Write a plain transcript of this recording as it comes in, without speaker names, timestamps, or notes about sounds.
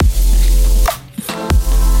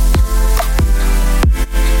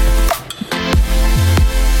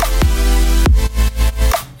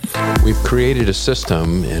created a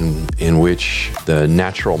system in which the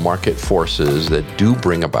natural market forces that do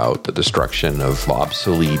bring about the destruction of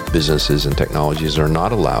obsolete businesses and technologies are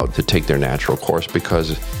not allowed to take their natural course,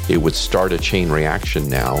 because it would start a chain reaction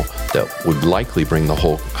now that would likely bring the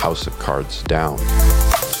whole house of cards down.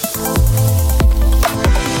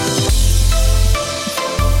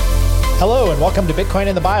 Hello, and welcome to Bitcoin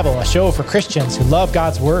in the Bible, a show for Christians who love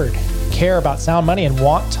God's Word, care about sound money, and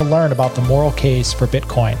want to learn about the moral case for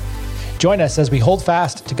Bitcoin. Join us as we hold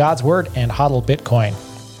fast to God's Word and hodl Bitcoin.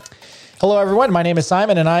 Hello, everyone. My name is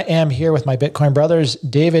Simon, and I am here with my Bitcoin brothers,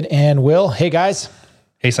 David and Will. Hey, guys.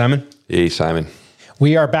 Hey, Simon. Hey, Simon.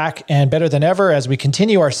 We are back and better than ever as we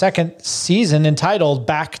continue our second season entitled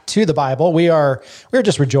Back to the Bible. We're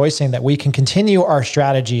just rejoicing that we can continue our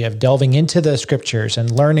strategy of delving into the scriptures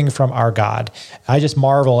and learning from our God. I just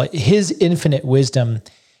marvel. His infinite wisdom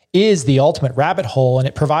is the ultimate rabbit hole, and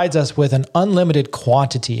it provides us with an unlimited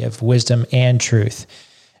quantity of wisdom and truth.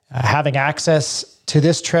 Having access to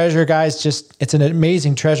this treasure, guys, it's an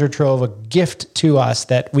amazing treasure trove, a gift to us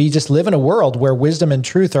that we just live in a world where wisdom and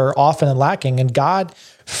truth are often lacking, and God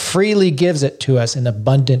freely gives it to us in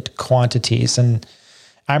abundant quantities. And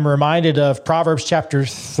I'm reminded of Proverbs chapter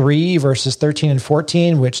 3, verses 13 and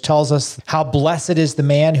 14, which tells us how blessed is the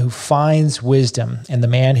man who finds wisdom and the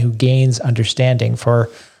man who gains understanding, for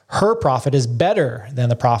her profit is better than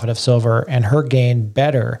the profit of silver, and her gain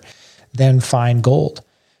better than fine gold.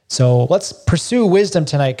 So let's pursue wisdom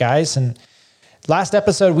tonight, guys. And last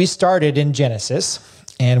episode, we started in Genesis,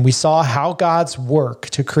 and we saw how God's work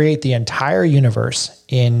to create the entire universe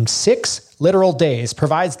in 6 literal days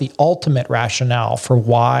provides the ultimate rationale for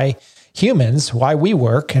why we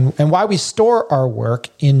work, and why we store our work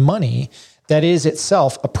in money that is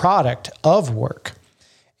itself a product of work.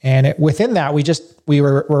 And within that,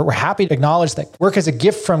 we're happy to acknowledge that work is a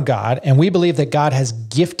gift from God, and we believe that God has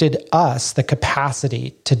gifted us the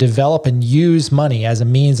capacity to develop and use money as a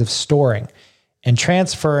means of storing and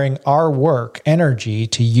transferring our work energy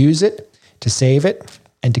to use it, to save it,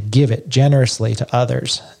 and to give it generously to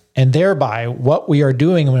others. And thereby, what we are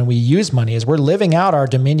doing when we use money is we're living out our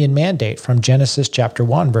dominion mandate from Genesis chapter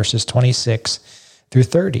 1, verses 26 through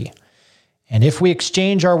 30. And if we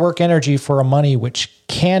exchange our work energy for a money which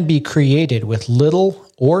can be created with little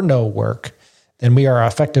or no work, then we are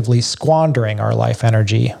effectively squandering our life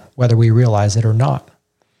energy, whether we realize it or not.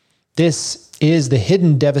 This is the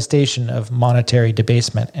hidden devastation of monetary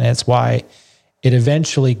debasement, and it's why it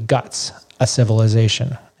eventually guts a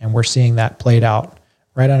civilization. And we're seeing that played out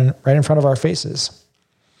right in front of our faces.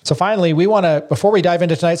 So finally, before we dive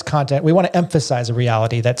into tonight's content, we want to emphasize a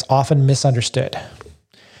reality that's often misunderstood.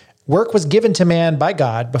 Work was given to man by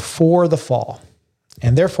God before the fall,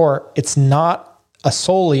 and therefore it's not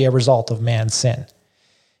solely a result of man's sin.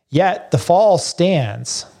 Yet the fall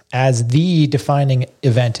stands as the defining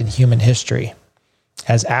event in human history,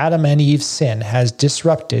 as Adam and Eve's sin has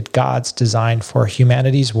disrupted God's design for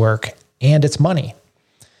humanity's work and its money.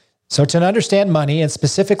 So to understand money, and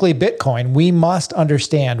specifically Bitcoin, we must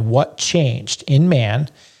understand what changed in man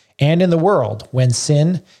and in the world when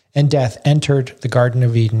sin and death entered the Garden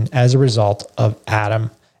of Eden as a result of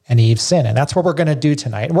Adam and Eve's sin. And that's what we're going to do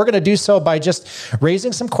tonight. And we're going to do so by just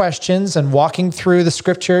raising some questions and walking through the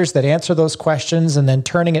scriptures that answer those questions, and then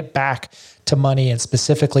turning it back to money and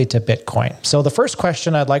specifically to Bitcoin. So the first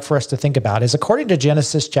question I'd like for us to think about is, according to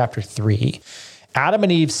Genesis chapter 3, Adam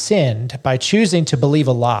and Eve sinned by choosing to believe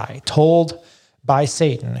a lie told by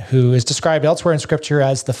Satan, who is described elsewhere in scripture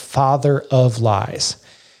as the father of lies.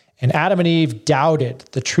 And Adam and Eve doubted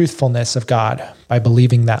the truthfulness of God by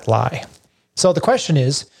believing that lie. So the question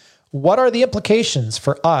is, what are the implications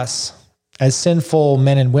for us as sinful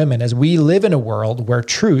men and women as we live in a world where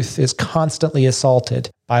truth is constantly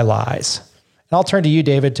assaulted by lies? And I'll turn to you,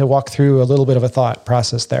 David, to walk through a little bit of a thought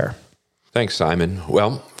process there. Thanks, Simon.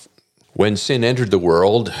 Well, when sin entered the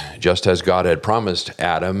world, just as God had promised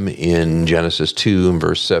Adam in Genesis 2 and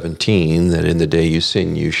verse 17, that in the day you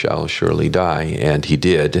sin, you shall surely die. And he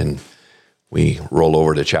did. And we roll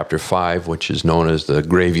over to chapter 5, which is known as the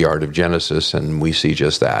graveyard of Genesis, and we see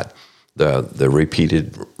just that, the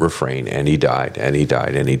repeated refrain, and he died, and he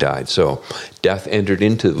died, and he died. So death entered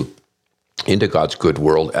into God's good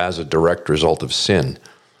world as a direct result of sin.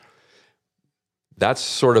 That's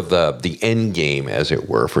sort of the end game, as it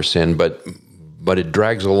were, for sin, but it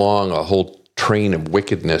drags along a whole train of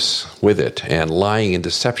wickedness with it, and lying and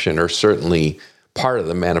deception are certainly part of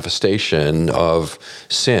the manifestation of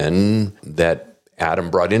sin that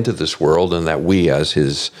Adam brought into this world, and that we as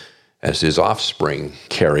his offspring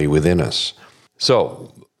carry within us.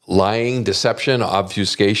 So lying, deception,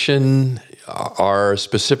 obfuscation are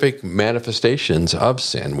specific manifestations of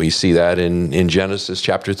sin. We see that in Genesis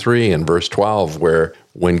chapter 3 and verse 12, where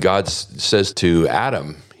when God says to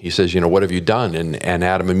Adam, he says, what have you done? And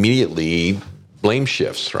Adam immediately blame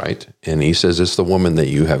shifts, right? And he says, it's the woman that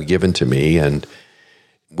you have given to me. And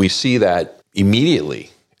we see that immediately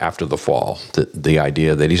after the fall, the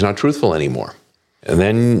idea that he's not truthful anymore. And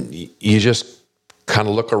then you just kind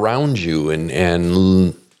of look around you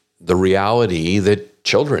and the reality that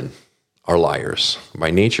children are liars by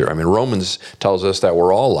nature. I mean, Romans tells us that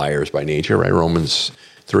we're all liars by nature, right? Romans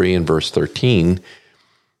 3 and verse 13.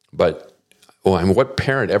 But what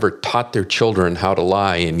parent ever taught their children how to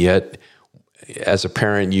lie? And yet, as a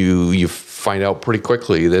parent, you find out pretty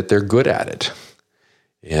quickly that they're good at it.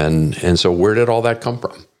 And so where did all that come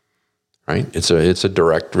from? Right? It's a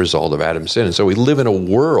direct result of Adam's sin. And so we live in a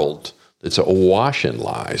world that's awash in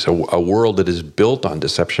lies, a world that is built on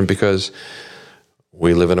deception, because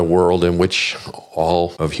we live in a world in which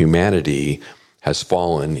all of humanity has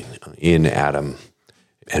fallen in Adam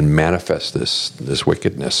and manifests this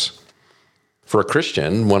wickedness. For a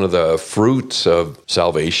Christian, one of the fruits of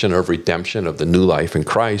salvation, of redemption, of the new life in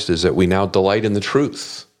Christ is that we now delight in the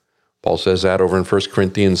truth. Paul says that over in 1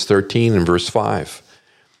 Corinthians 13 and verse 5.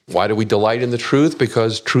 Why do we delight in the truth?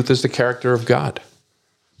 Because truth is the character of God.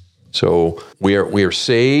 So we are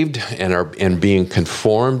saved and being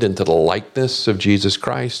conformed into the likeness of Jesus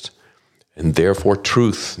Christ, and therefore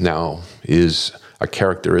truth now is a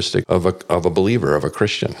characteristic of a believer, of a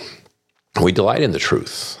Christian. We delight in the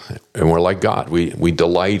truth, and we're like God. We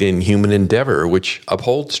delight in human endeavor, which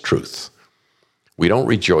upholds truth. We don't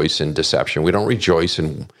rejoice in deception. We don't rejoice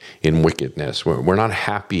in wickedness. We're not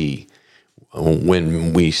happy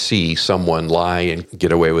when we see someone lie and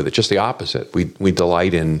get away with it. Just the opposite. We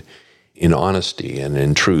delight in honesty and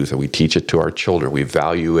in truth, and we teach it to our children. We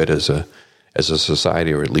value it as a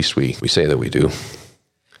society, or at least we say that we do.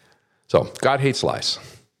 So God hates lies.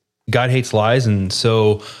 God hates lies, and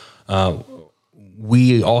so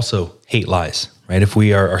we also hate lies, right? If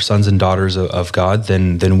we are sons and daughters of God,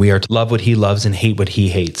 then we are to love what he loves and hate what he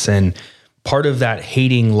hates. And part of that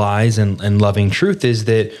hating lies and loving truth is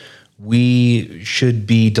that we should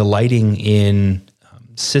be delighting in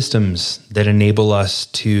systems that enable us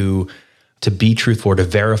to be truthful, or to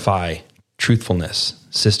verify truthfulness,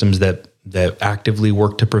 systems that actively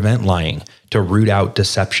work to prevent lying, to root out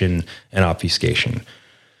deception and obfuscation.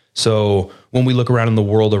 So when we look around in the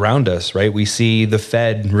world around us, right, we see the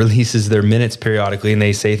Fed releases their minutes periodically, and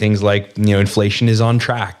they say things like, inflation is on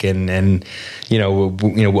track, and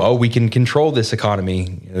we can control this economy,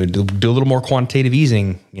 do a little more quantitative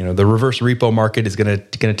easing. The reverse repo market is going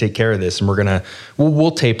to take care of this, and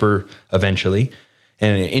we'll taper eventually,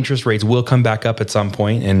 and interest rates will come back up at some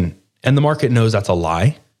point, and the market knows that's a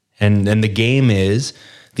lie, and the game is,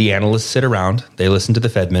 the analysts sit around, they listen to the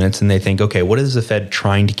Fed minutes, and they think, okay, what is the Fed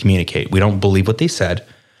trying to communicate? We don't believe what they said.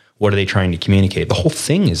 What are they trying to communicate? The whole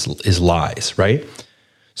thing is lies, right?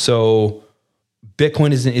 So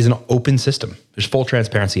Bitcoin is an open system. There's full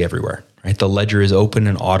transparency everywhere, right? The ledger is open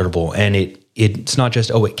and auditable, and it's not just,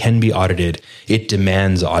 it can be audited. It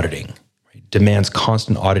demands auditing, right? Demands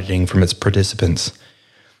constant auditing from its participants.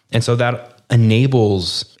 And so that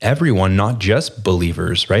enables everyone, not just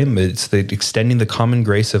believers, right? It's extending the common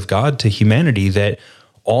grace of God to humanity, that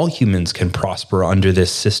all humans can prosper under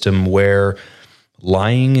this system where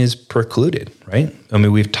lying is precluded, right? I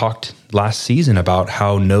mean, we've talked last season about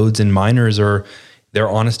how nodes and miners their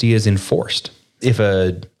honesty is enforced. If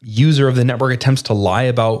a user of the network attempts to lie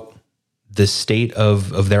about the state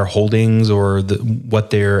of their holdings or what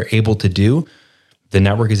they're able to do, the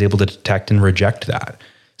network is able to detect and reject that.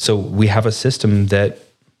 So we have a system that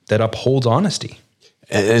upholds honesty.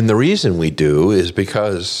 And the reason we do is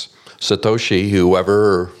because Satoshi,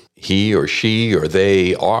 whoever he or she or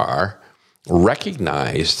they are,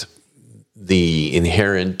 recognized the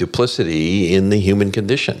inherent duplicity in the human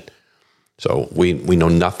condition. So we know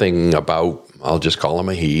nothing about, I'll just call him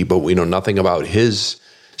a he, but we know nothing about his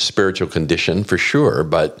spiritual condition for sure,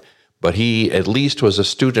 but he at least was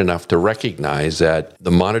astute enough to recognize that the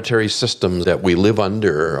monetary systems that we live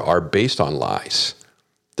under are based on lies.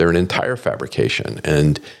 They're an entire fabrication.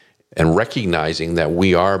 And recognizing that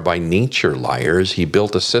we are by nature liars, he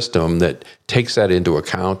built a system that takes that into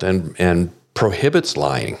account and prohibits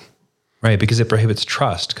lying. Right, because it prohibits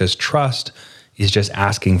trust, because trust is just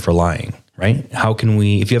asking for lying, right? How can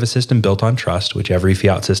we, if you have a system built on trust, which every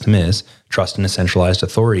fiat system is, trust in a centralized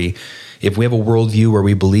authority, if we have a worldview where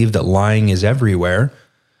we believe that lying is everywhere,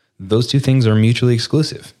 those two things are mutually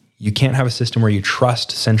exclusive. You can't have a system where you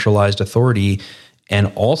trust centralized authority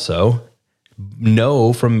and also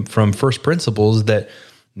know from first principles that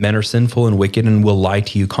men are sinful and wicked and will lie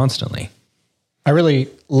to you constantly. I really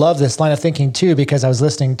love this line of thinking too, because I was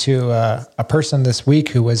listening to a person this week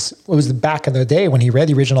who it was back in the day when he read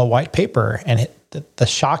the original white paper, and the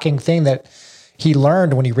shocking thing that he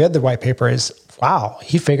learned when he read the white paper is, wow,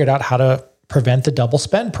 he figured out how to prevent the double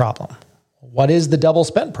spend problem. What is the double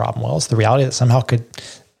spend problem? Well, it's the reality that somehow could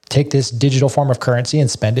take this digital form of currency and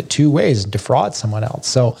spend it two ways and defraud someone else.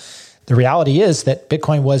 So the reality is that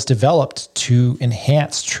Bitcoin was developed to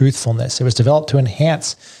enhance truthfulness. It was developed to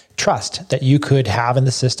enhance trust that you could have in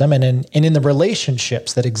the system and in the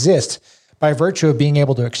relationships that exist by virtue of being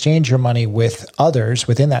able to exchange your money with others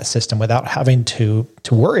within that system without having to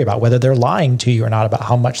worry about whether they're lying to you or not about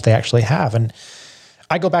how much they actually have. And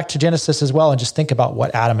I go back to Genesis as well and just think about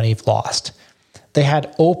what Adam and Eve lost. They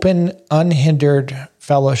had open, unhindered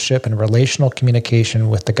fellowship and relational communication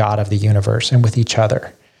with the God of the universe and with each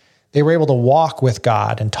other. They were able to walk with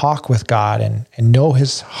God and talk with God and know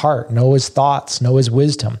his heart, know his thoughts, know his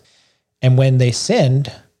wisdom. And when they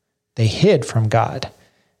sinned, they hid from God,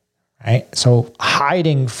 right? So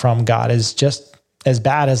hiding from God is just as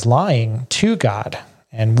bad as lying to God.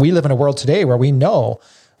 And we live in a world today where we know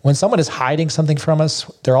when someone is hiding something from us,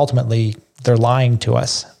 they're lying to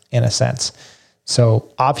us in a sense.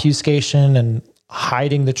 So obfuscation and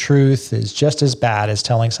hiding the truth is just as bad as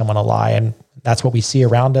telling someone a lie. And that's what we see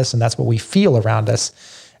around us, and that's what we feel around us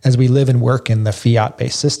as we live and work in the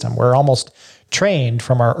fiat-based system. We're almost trained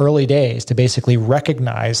from our early days to basically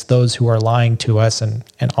recognize those who are lying to us and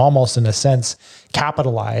almost, in a sense,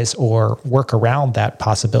 capitalize or work around that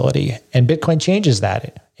possibility. And Bitcoin changes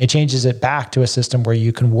that. It changes it back to a system where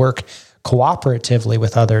you can work cooperatively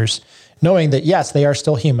with others, knowing that, yes, they are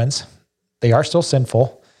still humans. They are still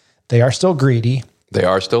sinful. They are still greedy. They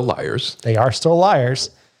are still liars. They are still liars.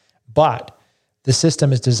 But the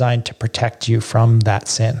system is designed to protect you from that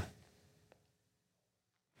sin.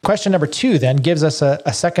 Question number 2 then gives us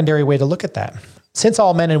a secondary way to look at that. Since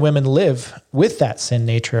all men and women live with that sin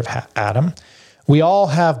nature of Adam, we all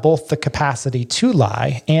have both the capacity to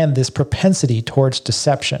lie and this propensity towards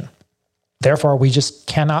deception. Therefore, we just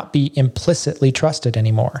cannot be implicitly trusted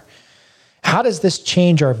anymore. How does this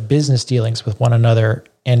change our business dealings with one another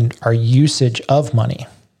and our usage of money?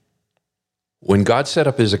 When God set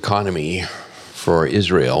up his economy for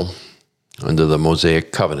Israel under the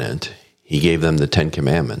Mosaic covenant, he gave them the 10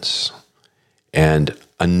 commandments. And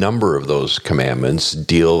a number of those commandments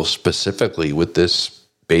deal specifically with this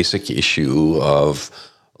basic issue of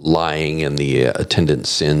lying and the attendant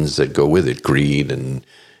sins that go with it, greed and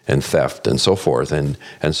theft and so forth. And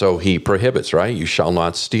so he prohibits, right? You shall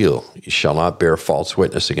not steal. You shall not bear false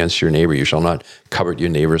witness against your neighbor. You shall not covet your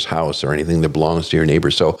neighbor's house or anything that belongs to your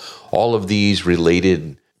neighbor. So all of these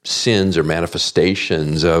related sins or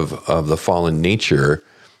manifestations of the fallen nature,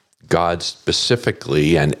 God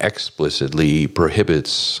specifically and explicitly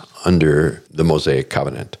prohibits under the Mosaic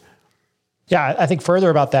covenant. Yeah, I think further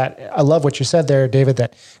about that, I love what you said there, David,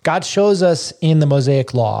 that God shows us in the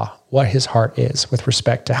Mosaic law what his heart is with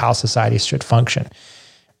respect to how society should function.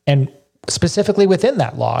 And specifically within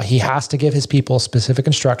that law, he has to give his people specific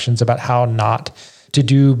instructions about how not to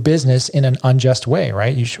do business in an unjust way,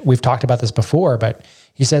 right? We've talked about this before, but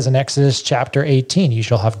he says in Exodus chapter 18, you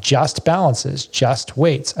shall have just balances, just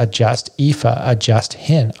weights, a just ephah, a just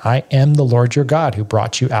hin. I am the Lord your God who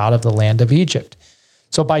brought you out of the land of Egypt.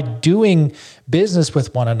 So by doing business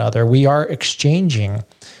with one another, we are exchanging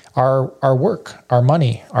our work, our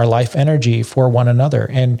money, our life energy for one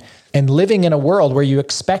another. And living in a world where you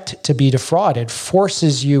expect to be defrauded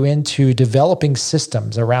forces you into developing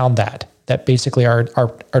systems around that basically are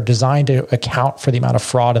designed to account for the amount of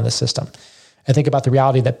fraud in the system. I think about the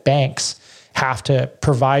reality that banks have to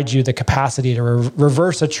provide you the capacity to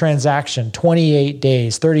reverse a transaction 28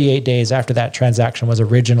 days, 38 days after that transaction was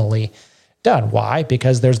originally done. Why?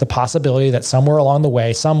 Because there's the possibility that somewhere along the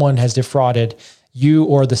way, someone has defrauded you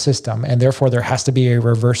or the system, and therefore there has to be a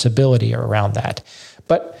reversibility around that.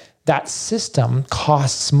 But that system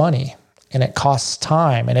costs money, and it costs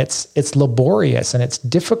time, and it's laborious, and it's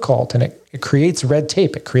difficult, and it creates red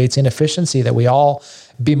tape. It creates inefficiency that we all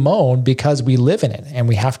bemoan because we live in it, and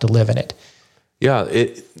we have to live in it. Yeah,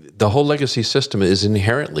 the whole legacy system is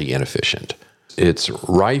inherently inefficient. It's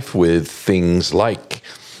rife with things like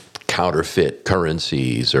counterfeit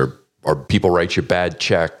currencies, or people write you bad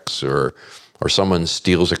checks, or someone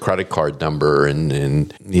steals a credit card number.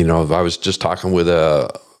 And you know, I was just talking with a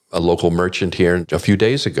local merchant here a few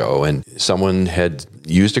days ago, and someone had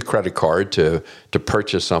used a credit card to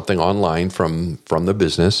purchase something online from the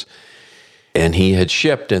business, and he had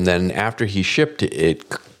shipped, and then after he shipped, it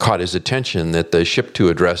caught his attention that the ship to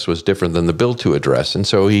address was different than the bill to address, and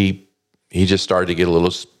so he he just started to get a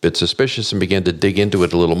little bit suspicious and began to dig into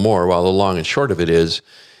it a little more. While the long and short of it is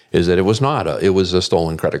that it was a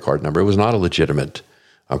stolen credit card number. It was not a legitimate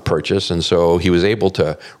purchase. And so he was able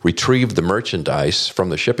to retrieve the merchandise from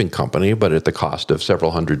the shipping company, but at the cost of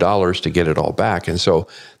several $100s to get it all back. And so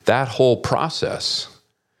that whole process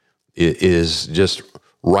is just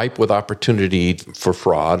ripe with opportunity for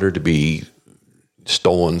fraud or to be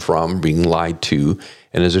stolen from, being lied to,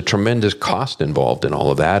 and there's a tremendous cost involved in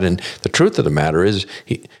all of that. And the truth of the matter is,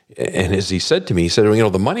 as he said to me, he said,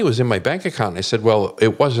 the money was in my bank account. And I said, well,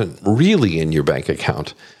 it wasn't really in your bank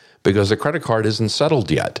account because the credit card isn't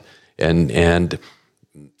settled yet. And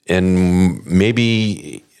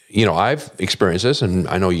maybe, I've experienced this, and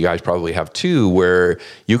I know you guys probably have too, where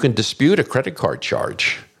you can dispute a credit card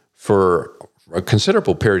charge for a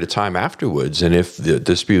considerable period of time afterwards. And if the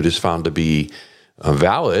dispute is found to be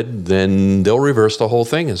valid, then they'll reverse the whole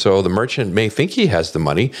thing. And so the merchant may think he has the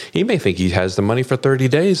money. He may think he has the money for 30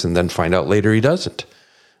 days and then find out later he doesn't.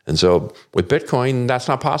 And so with Bitcoin, that's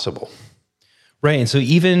not possible. Right. And so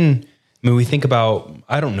even when we think about,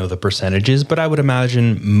 I don't know the percentages, but I would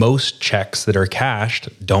imagine most checks that are cashed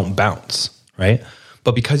don't bounce, right?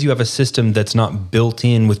 But because you have a system that's not built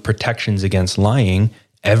in with protections against lying,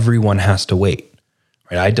 everyone has to wait,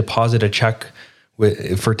 right? I deposit a check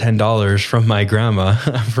for $10 from my grandma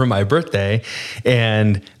for my birthday,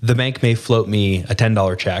 and the bank may float me a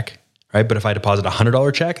 $10 check, right? But if I deposit a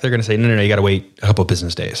 $100 check, they're going to say, no, you got to wait a couple of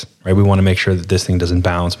business days, right? We want to make sure that this thing doesn't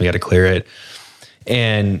bounce. We got to clear it.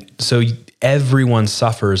 And so everyone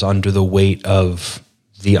suffers under the weight of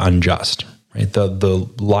the unjust, right? The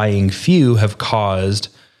lying few have caused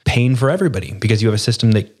pain for everybody because you have a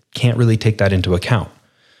system that can't really take that into account.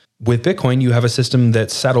 With Bitcoin, you have a system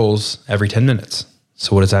that settles every 10 minutes.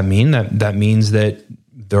 So what does that mean? That means that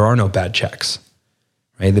there are no bad checks,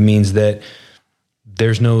 right? That means that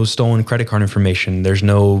there's no stolen credit card information. There's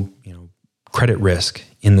no, credit risk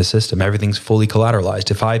in the system. Everything's fully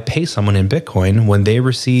collateralized. If I pay someone in Bitcoin, when they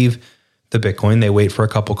receive the Bitcoin, they wait for a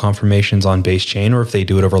couple confirmations on base chain, or if they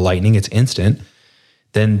do it over Lightning, it's instant.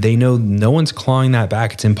 Then they know no one's clawing that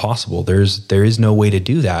back. It's impossible. There is no way to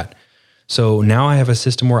do that. So now I have a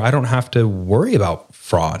system where I don't have to worry about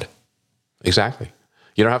fraud. Exactly.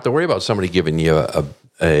 You don't have to worry about somebody giving you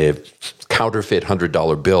a counterfeit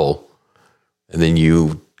 $100 bill, and then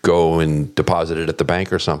you go and deposit it at the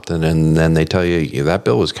bank or something, and then they tell you that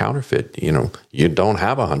bill was counterfeit. You don't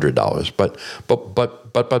have $100,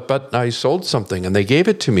 but I sold something and they gave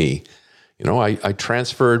it to me. I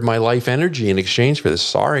transferred my life energy in exchange for this.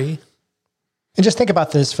 Sorry. And just think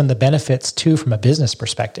about this from the benefits too, from a business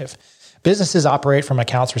perspective. Businesses operate from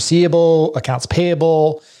accounts receivable, accounts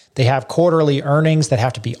payable. They have quarterly earnings that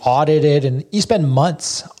have to be audited, and you spend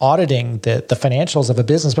months auditing the financials of a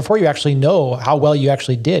business before you actually know how well you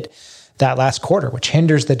actually did that last quarter, which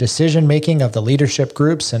hinders the decision-making of the leadership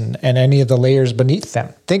groups and any of the layers beneath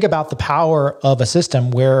them. Think about the power of a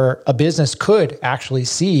system where a business could actually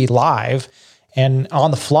see live and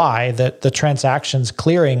on the fly the transactions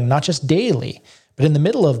clearing, not just daily, but in the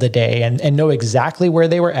middle of the day, and know exactly where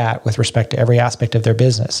they were at with respect to every aspect of their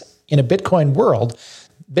business. In a Bitcoin world,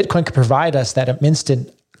 Bitcoin could provide us that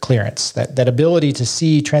instant clearance, that ability to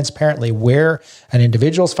see transparently where an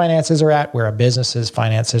individual's finances are at, where a business's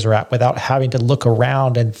finances are at, without having to look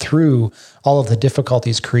around and through all of the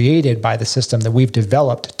difficulties created by the system that we've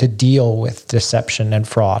developed to deal with deception and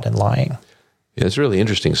fraud and lying. Yeah, it's really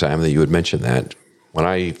interesting, Simon, that you would mention that. When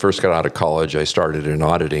I first got out of college, I started in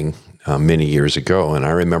auditing many years ago, and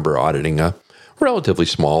I remember auditing a relatively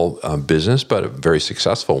small business, but a very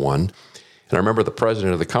successful one. And I remember the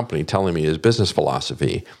president of the company telling me his business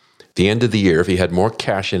philosophy. At the end of the year, if he had more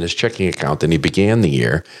cash in his checking account than he began the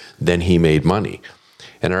year, then he made money.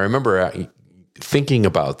 And I remember thinking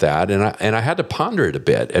about that, and I had to ponder it a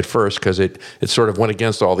bit at first because it sort of went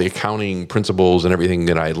against all the accounting principles and everything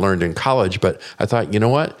that I had learned in college. But I thought, you know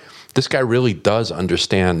what? This guy really does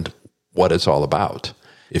understand what it's all about.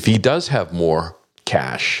 If he does have more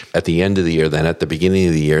cash at the end of the year than at the beginning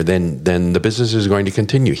of the year, then the business is going to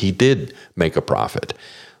continue. He did make a profit.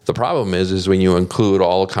 The problem is when you include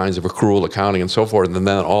all kinds of accrual accounting and so forth, and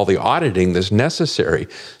then all the auditing that's necessary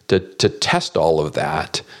to test all of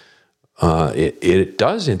that, it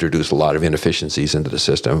does introduce a lot of inefficiencies into the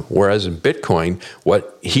system. Whereas in Bitcoin,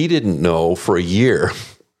 what he didn't know for a year,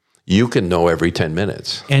 you can know every 10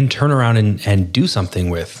 minutes. And turn around and do something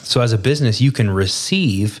with. So as a business, you can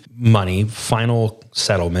receive money, final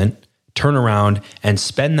settlement, turn around and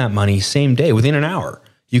spend that money same day, within an hour.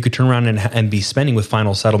 You could turn around and be spending with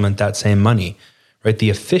final settlement that same money, right? The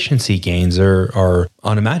efficiency gains are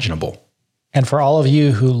unimaginable. And for all of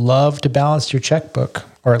you who love to balance your checkbook,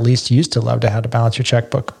 or at least used to love to have to balance your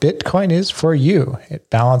checkbook. Bitcoin is for you. It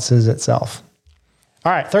balances itself.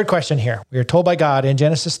 All right, third question here. We are told by God in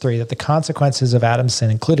Genesis 3 that the consequences of Adam's sin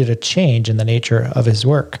included a change in the nature of his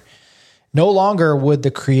work. No longer would the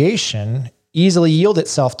creation easily yield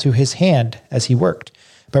itself to his hand as he worked,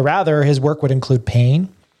 but rather his work would include pain,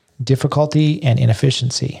 difficulty, and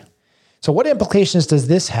inefficiency. So what implications does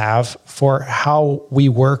this have for how we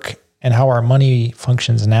work and how our money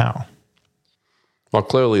functions now? Well,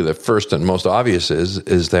 clearly the first and most obvious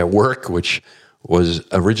is that work, which was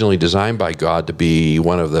originally designed by God to be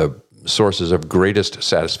one of the sources of greatest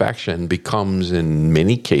satisfaction, becomes in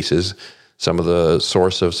many cases some of the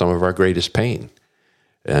source of some of our greatest pain.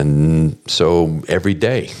 And so every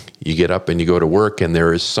day you get up and you go to work, and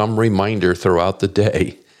there is some reminder throughout the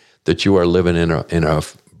day that you are living in a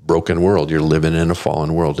broken world. You're living in a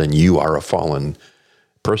fallen world, and you are a fallen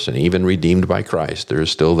person, even redeemed by Christ. There is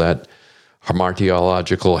still that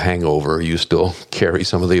martyrological hangover. You still carry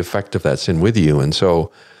some of the effect of that sin with you. And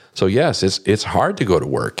so yes, it's hard to go to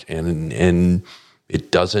work, and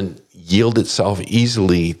it doesn't yield itself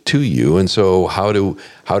easily to you. And so how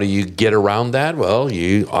do you get around that? Well,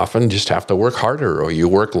 you often just have to work harder, or you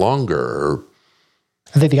work longer.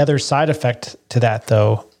 I think the other side effect to that,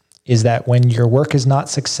 though, is that when your work is not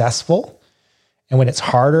successful, and when it's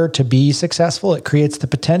harder to be successful, it creates the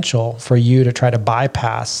potential for you to try to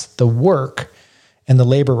bypass the work and the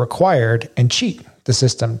labor required and cheat the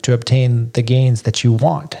system to obtain the gains that you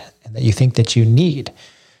want and that you think that you need.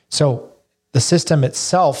 So the system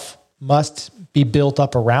itself must be built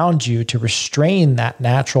up around you to restrain that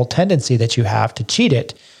natural tendency that you have to cheat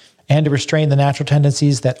it, and to restrain the natural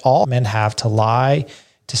tendencies that all men have to lie,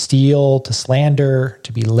 to steal, to slander,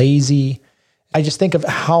 to be lazy. I just think of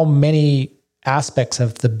how many aspects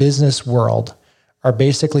of the business world are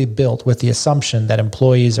basically built with the assumption that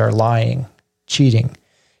employees are lying, cheating,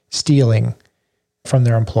 stealing from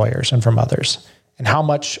their employers and from others, and how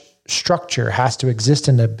much structure has to exist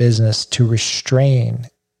in a business to restrain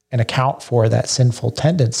and account for that sinful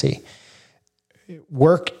tendency.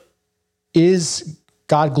 Work is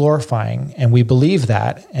God glorifying, and we believe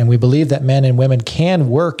that, and we believe that men and women can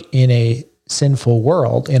work in a sinful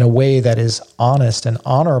world in a way that is honest and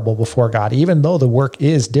honorable before God, even though the work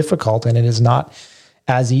is difficult and it is not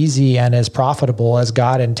as easy and as profitable as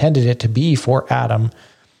God intended it to be for Adam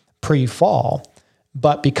pre-fall.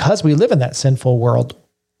 But because we live in that sinful world,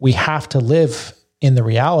 we have to live in the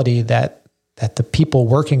reality that the people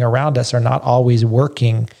working around us are not always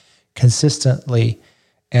working consistently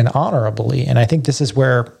and honorably. And I think this is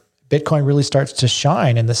where Bitcoin really starts to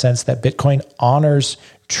shine, in the sense that Bitcoin honors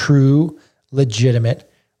true, legitimate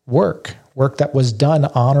work that was done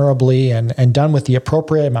honorably and done with the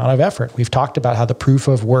appropriate amount of effort. We've talked about how the proof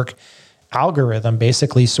of work algorithm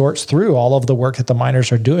basically sorts through all of the work that the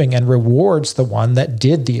miners are doing and rewards the one that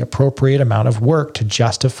did the appropriate amount of work to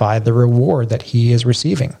justify the reward that he is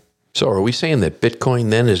receiving. So are we saying that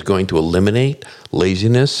Bitcoin then is going to eliminate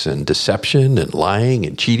laziness and deception and lying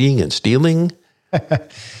and cheating and stealing?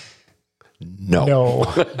 No.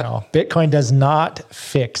 Bitcoin does not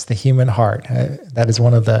fix the human heart. That is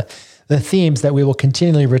one of the themes that we will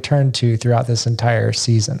continually return to throughout this entire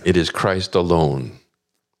season. It is Christ alone.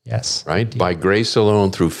 Yes. Right? Indeed. By grace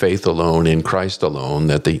alone, through faith alone, in Christ alone,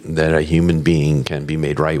 that a human being can be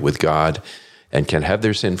made right with God and can have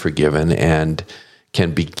their sin forgiven and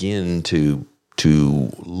can begin to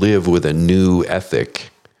live with a new ethic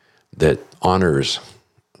that honors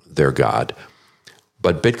their God.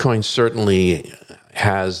 But Bitcoin certainly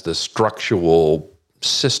has the structural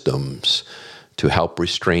systems to help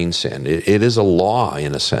restrain sin. It is a law,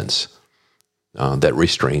 in a sense, that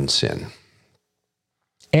restrains sin.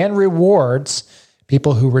 And rewards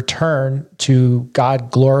people who return to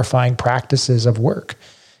God-glorifying practices of work.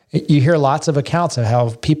 You hear lots of accounts of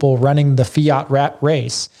how people running the fiat rat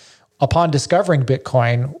race, upon discovering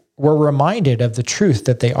Bitcoin, were reminded of the truth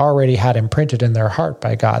that they already had imprinted in their heart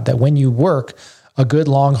by God, that when you work a good,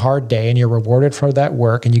 long, hard day and you're rewarded for that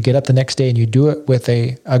work, and you get up the next day and you do it with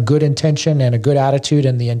a good intention and a good attitude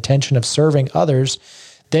and the intention of serving others,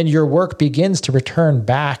 then your work begins to return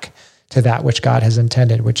back to that which God has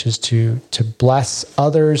intended, which is to bless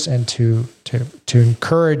others and to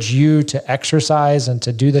encourage you to exercise and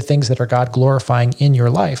to do the things that are God glorifying in your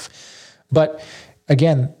life. But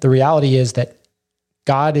again, the reality is that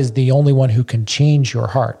God is the only one who can change your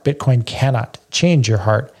heart. Bitcoin cannot change your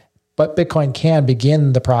heart, but Bitcoin can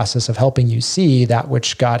begin the process of helping you see that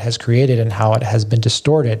which God has created and how it has been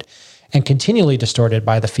distorted and continually distorted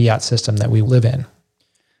by the fiat system that we live in.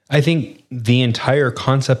 I think the entire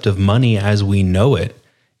concept of money as we know it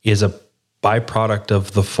is a byproduct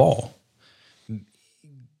of the fall.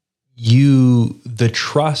 the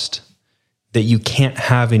trust that you can't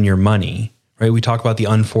have in your money, right? We talk about the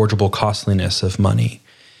unforgeable costliness of money.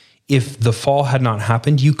 If the fall had not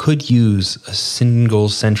happened, you could use a single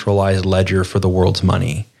centralized ledger for the world's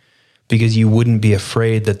money, because you wouldn't be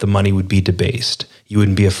afraid that the money would be debased. You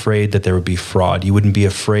wouldn't be afraid that there would be fraud. You wouldn't be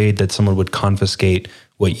afraid that someone would confiscate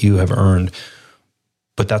what you have earned.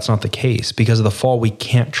 But that's not the case. Because of the fall, we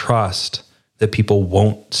can't trust that people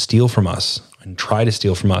won't steal from us and try to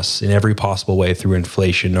steal from us in every possible way through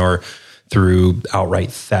inflation or through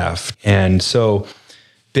outright theft. And so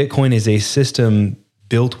Bitcoin is a system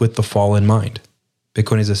built with the fall in mind.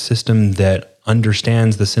 Bitcoin is a system that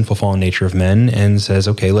understands the sinful fallen nature of men and says,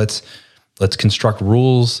 okay, let's construct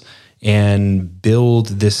rules and build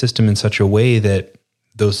this system in such a way that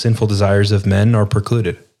those sinful desires of men are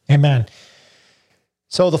precluded. Amen.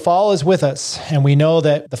 So the fall is with us, and we know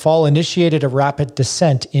that the fall initiated a rapid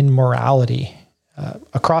descent in morality.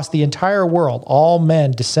 Across the entire world, all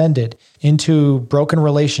men descended into broken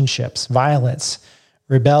relationships, violence,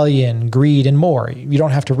 rebellion, greed, and more. You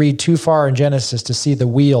don't have to read too far in Genesis to see the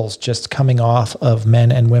wheels just coming off of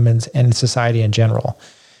men and women's and society in general.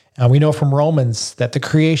 We know from Romans that the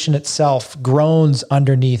creation itself groans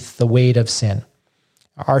underneath the weight of sin.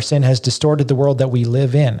 Our sin has distorted the world that we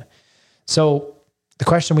live in. So the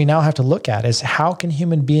question we now have to look at is, how can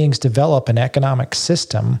human beings develop an economic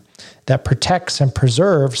system that protects and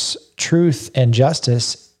preserves truth and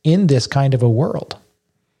justice in this kind of a world?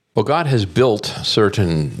 Well, God has built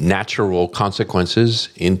certain natural consequences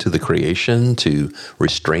into the creation to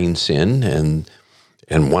restrain sin,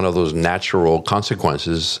 and one of those natural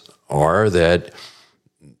consequences are that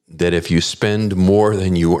if you spend more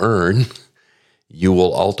than you earn, you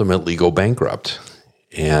will ultimately go bankrupt.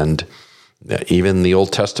 And even the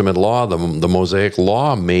Old Testament law, the Mosaic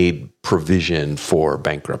law, made provision for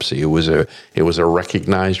bankruptcy. It was a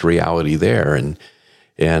recognized reality there,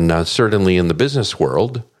 and certainly in the business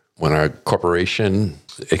world, when a corporation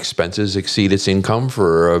expenses exceed its income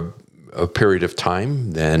for a period of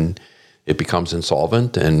time, then it becomes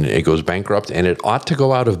insolvent and it goes bankrupt, and it ought to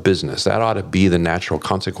go out of business. That ought to be the natural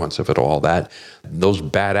consequence of it all. That those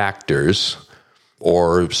bad actors,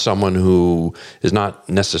 or someone who is not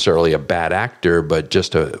necessarily a bad actor, but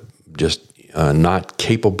just not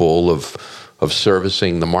capable of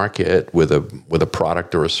servicing the market with a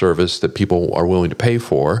product or a service that people are willing to pay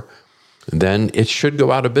for, then it should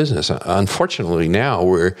go out of business. Unfortunately, now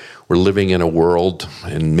we're living in a world,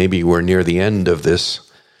 and maybe we're near the end of this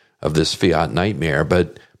fiat nightmare,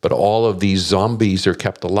 but all of these zombies are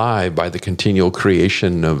kept alive by the continual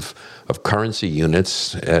creation of currency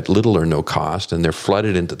units at little or no cost, and they're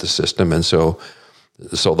flooded into the system, and so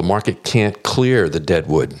the market can't clear the dead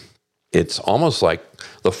wood. It's almost like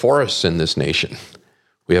the forests in this nation.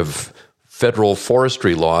 We have federal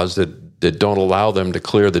forestry laws that don't allow them to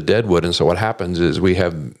clear the dead wood, and so what happens is we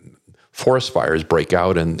have forest fires break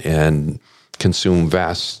out and consume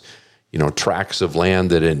vast, tracts of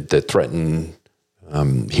land that threaten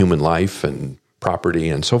human life and property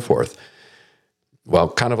and so forth. Well,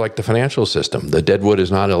 kind of like the financial system, the dead wood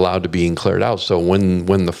is not allowed to be cleared out. So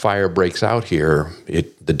when the fire breaks out here,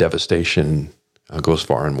 the devastation goes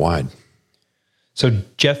far and wide. So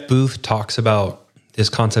Jeff Booth talks about this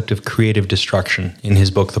concept of creative destruction in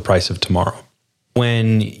his book, The Price of Tomorrow.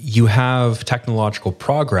 When you have technological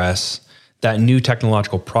progress, that new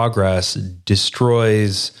technological progress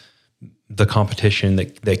destroys the competition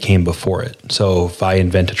that came before it. So if I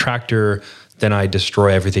invent a tractor, then I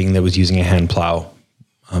destroy everything that was using a hand plow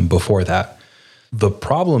before that. The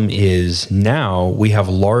problem is now we have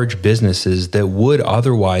large businesses that would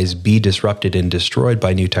otherwise be disrupted and destroyed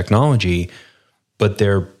by new technology, but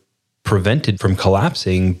they're prevented from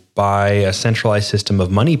collapsing by a centralized system of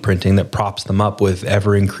money printing that props them up with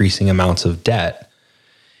ever-increasing amounts of debt.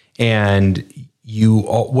 And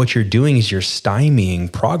what you're doing is you're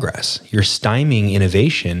stymieing progress. You're stymieing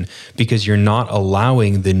innovation because you're not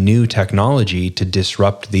allowing the new technology to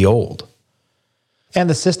disrupt the old. And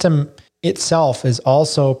the system itself is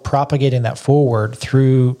also propagating that forward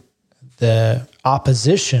through the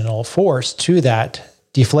oppositional force to that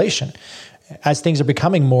deflation. As things are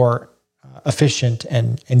becoming more efficient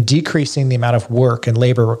and decreasing the amount of work and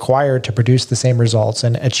labor required to produce the same results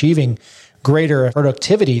and achieving greater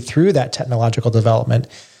productivity through that technological development,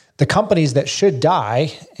 the companies that should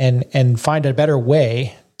die and find a better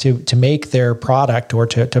way to make their product or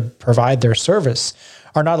to provide their service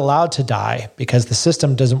are not allowed to die, because the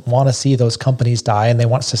system doesn't want to see those companies die, and they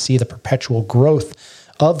want to see the perpetual growth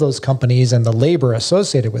of those companies and the labor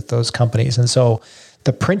associated with those companies. And so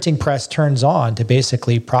the printing press turns on to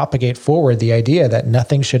basically propagate forward the idea that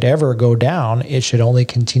nothing should ever go down. It should only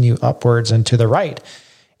continue upwards and to the right,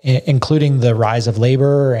 including the rise of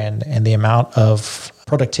labor and the amount of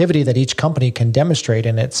productivity that each company can demonstrate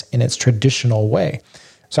in its traditional way.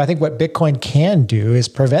 So I think what Bitcoin can do is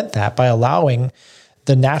prevent that by allowing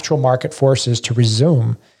the natural market forces to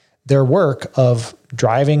resume their work of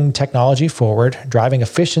driving technology forward, driving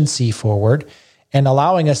efficiency forward, and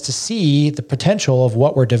allowing us to see the potential of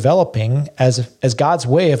what we're developing as God's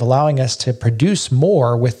way of allowing us to produce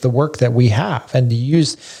more with the work that we have and to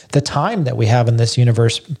use the time that we have in this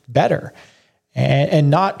universe better and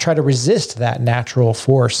not try to resist that natural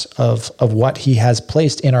force of what he has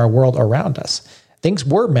placed in our world around us. Things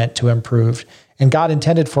were meant to improve, and God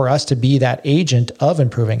intended for us to be that agent of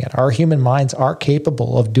improving it. Our human minds are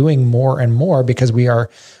capable of doing more and more because we are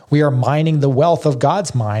mining the wealth of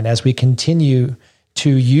God's mind as we continue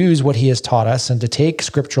to use what he has taught us and to take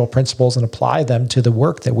scriptural principles and apply them to the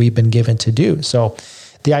work that we've been given to do. So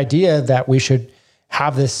the idea that we should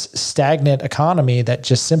have this stagnant economy that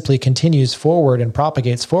just simply continues forward and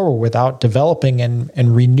propagates forward without developing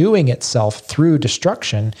and renewing itself through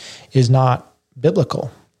destruction is not biblical.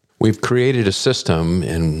 We've created a system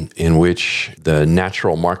in which the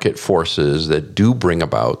natural market forces that do bring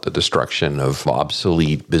about the destruction of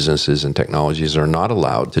obsolete businesses and technologies are not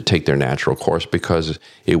allowed to take their natural course because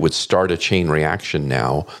it would start a chain reaction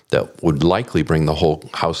now that would likely bring the whole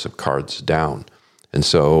house of cards down. And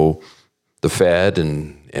so the Fed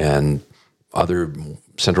and other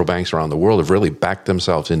central banks around the world have really backed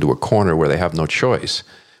themselves into a corner where they have no choice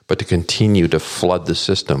but to continue to flood the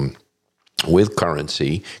system with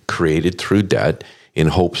currency created through debt in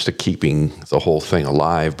hopes to keeping the whole thing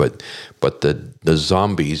alive. But the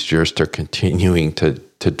zombies just are continuing to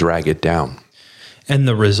drag it down. And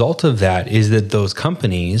the result of that is that those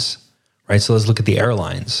companies, right? So let's look at the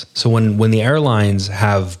airlines. So when the airlines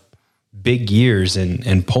have big years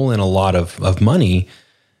and pull in a lot of money,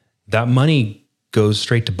 that money goes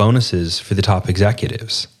straight to bonuses for the top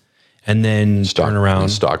executives. And then turn around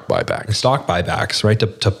stock buybacks, right?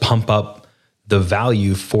 To pump up the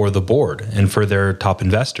value for the board and for their top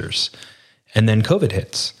investors. And then COVID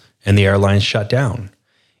hits and the airlines shut down.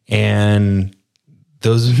 And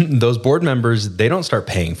those board members, they don't start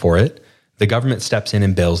paying for it. The government steps in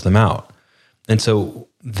and bails them out. And so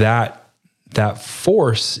that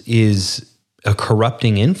force is a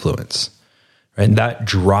corrupting influence, right? And that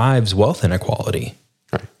drives wealth inequality.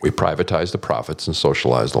 Right. We privatize the profits and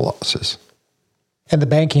socialize the losses. And the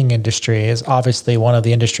banking industry is obviously one of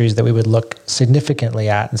the industries that we would look significantly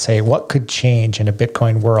at and say, what could change in a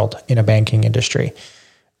Bitcoin world in a banking industry?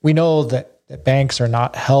 We know that banks are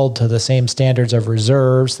not held to the same standards of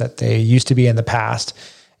reserves that they used to be in the past,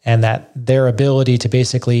 and that their ability to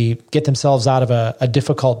basically get themselves out of a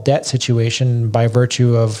difficult debt situation by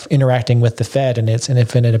virtue of interacting with the Fed and its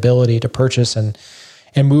infinite ability to purchase and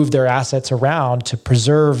move their assets around to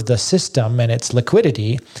preserve the system and its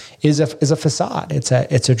liquidity is a facade.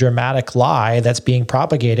 It's a dramatic lie that's being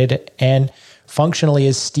propagated and functionally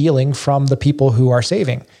is stealing from the people who are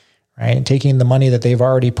saving, right? And taking the money that they've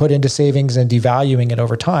already put into savings and devaluing it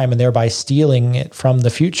over time and thereby stealing it from the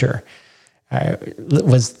future. I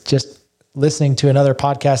was just listening to another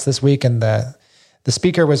podcast this week, and the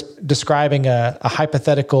speaker was describing a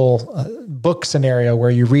hypothetical book scenario where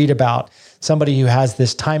you read about somebody who has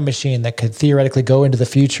this time machine that could theoretically go into the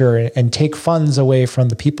future and take funds away from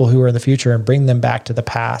the people who are in the future and bring them back to the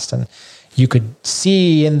past. And you could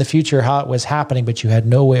see in the future how it was happening, but you had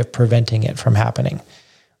no way of preventing it from happening.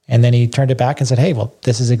 And then he turned it back and said, hey, well,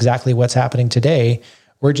 this is exactly what's happening today.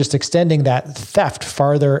 We're just extending that theft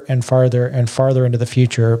farther and farther and farther into the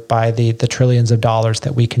future by the trillions of dollars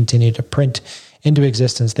that we continue to print into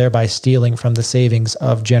existence, thereby stealing from the savings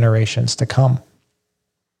of generations to come.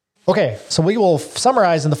 Okay, so we will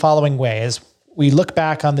summarize in the following way. As we look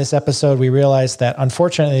back on this episode, we realize that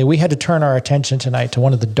unfortunately we had to turn our attention tonight to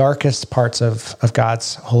one of the darkest parts of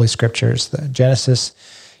God's Holy Scriptures, the Genesis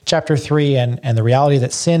chapter 3, and the reality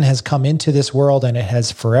that sin has come into this world and it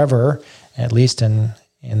has forever, at least in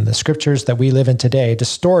the scriptures that we live in today,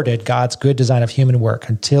 distorted God's good design of human work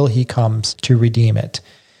until he comes to redeem it.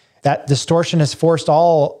 That distortion has forced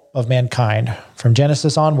all of mankind from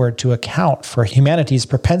Genesis onward to account for humanity's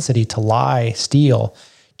propensity to lie, steal,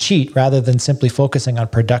 cheat, rather than simply focusing on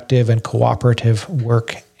productive and cooperative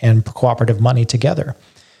work and cooperative money together.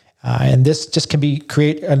 And this just can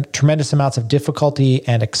create tremendous amounts of difficulty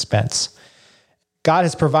and expense. God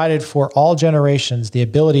has provided for all generations the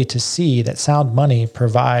ability to see that sound money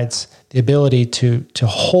provides the ability to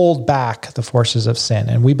hold back the forces of sin.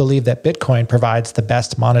 And we believe that Bitcoin provides the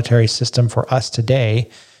best monetary system for us today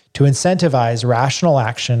to incentivize rational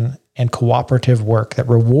action and cooperative work that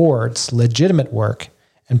rewards legitimate work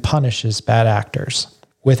and punishes bad actors.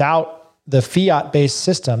 Without the fiat-based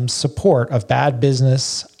system's support of bad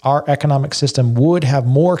business, our economic system would have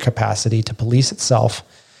more capacity to police itself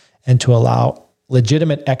and to allow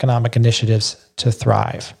legitimate economic initiatives to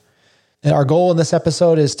thrive. And our goal in this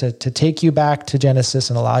episode is to take you back to Genesis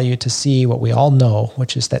and allow you to see what we all know,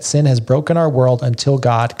 which is that sin has broken our world until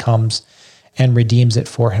God comes and redeems it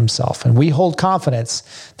for himself. And we hold confidence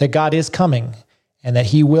that God is coming and that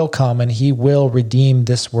he will come and he will redeem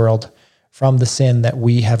this world from the sin that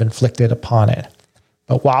we have inflicted upon it.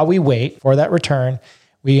 But while we wait for that return,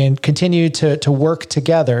 we continue to work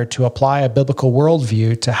together to apply a biblical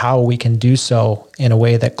worldview to how we can do so in a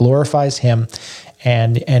way that glorifies him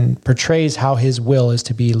and portrays how his will is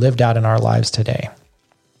to be lived out in our lives today.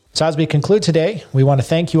 So as we conclude today, we want to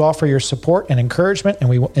thank you all for your support and encouragement, and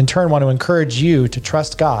we in turn want to encourage you to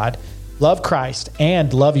trust God, love Christ,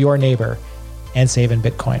 and love your neighbor, and save in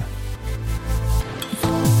Bitcoin.